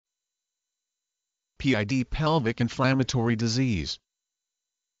PID pelvic inflammatory disease.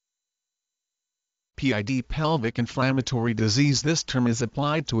 PID pelvic inflammatory disease. This term is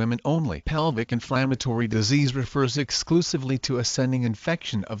applied to women only. Pelvic inflammatory disease refers exclusively to ascending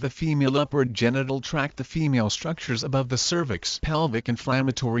infection of the female upper genital tract, the female structures above the cervix. Pelvic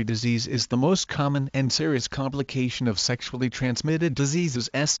inflammatory disease is the most common and serious complication of sexually transmitted diseases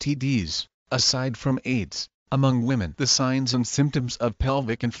 (STDs), aside from AIDS. Among women, the signs and symptoms of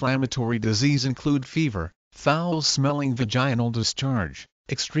pelvic inflammatory disease include fever, foul-smelling vaginal discharge,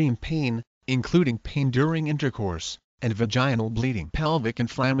 extreme pain, including pain during intercourse, and vaginal bleeding. Pelvic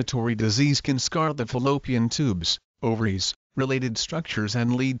inflammatory disease can scar the fallopian tubes, ovaries, related structures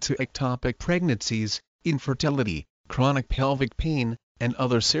and lead to ectopic pregnancies, infertility, chronic pelvic pain, and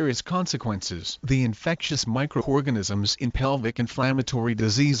other serious consequences. The infectious microorganisms in pelvic inflammatory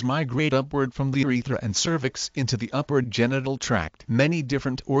disease migrate upward from the urethra and cervix into the upper genital tract. Many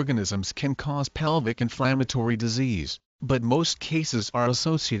different organisms can cause pelvic inflammatory disease, but most cases are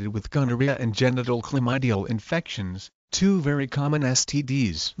associated with gonorrhea and genital chlamydial infections, two very common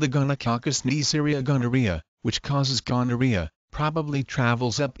STDs. The gonococcus Neisseria gonorrhea, which causes gonorrhea, probably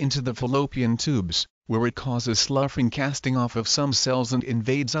travels up into the fallopian tubes, where it causes sloughing, casting off of some cells, and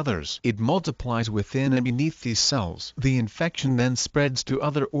invades others. It multiplies within and beneath these cells. The infection then spreads to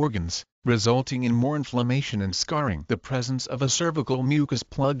other organs, resulting in more inflammation and scarring. The presence of a cervical mucus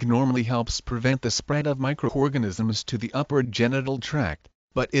plug normally helps prevent the spread of microorganisms to the upper genital tract,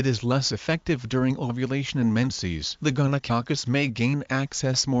 but it is less effective during ovulation and menses. The gonococcus may gain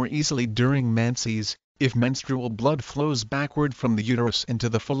access more easily during menses, if menstrual blood flows backward from the uterus into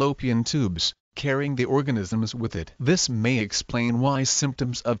the fallopian tubes, carrying the organisms with it. This may explain why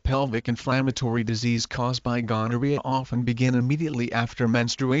symptoms of pelvic inflammatory disease caused by gonorrhea often begin immediately after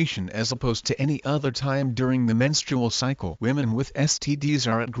menstruation as opposed to any other time during the menstrual cycle. Women with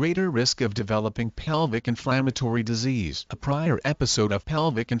STDs are at greater risk of developing pelvic inflammatory disease. A prior episode of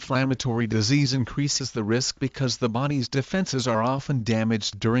pelvic inflammatory disease increases the risk because the body's defenses are often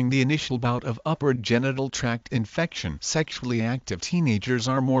damaged during the initial bout of upper genital tract infection. Sexually active teenagers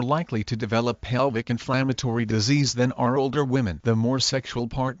are more likely to develop pelvic inflammatory disease than are older women. The more sexual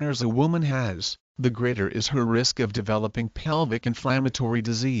partners a woman has, the greater is her risk of developing pelvic inflammatory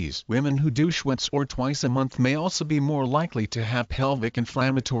disease. Women who douche once or twice a month may also be more likely to have pelvic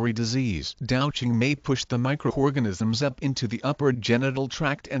inflammatory disease. Douching may push the microorganisms up into the upper genital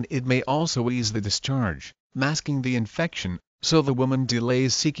tract, and it may also ease the discharge, masking the infection, so the woman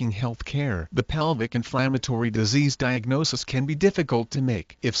delays seeking health care. The pelvic inflammatory disease diagnosis can be difficult to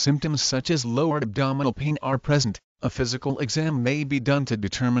make. If symptoms such as lower abdominal pain are present, a physical exam may be done to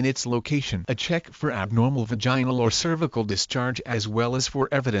determine its location. A check for abnormal vaginal or cervical discharge, as well as for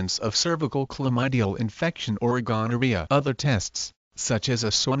evidence of cervical chlamydial infection or gonorrhea. Other tests, such as a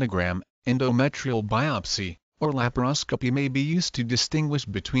sonogram, endometrial biopsy, or laparoscopy, may be used to distinguish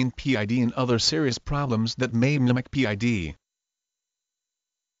between PID and other serious problems that may mimic PID.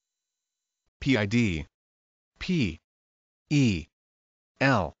 PID. P. E.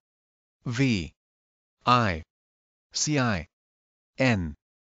 L. V. I. C. I. N.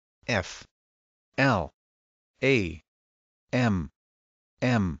 F. L. A. M.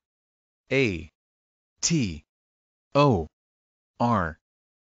 M. A. T. O. R.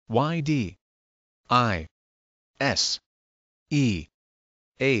 Y. D. I. S. E.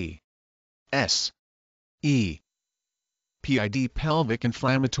 A. S. E. PID pelvic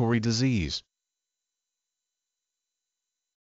inflammatory disease.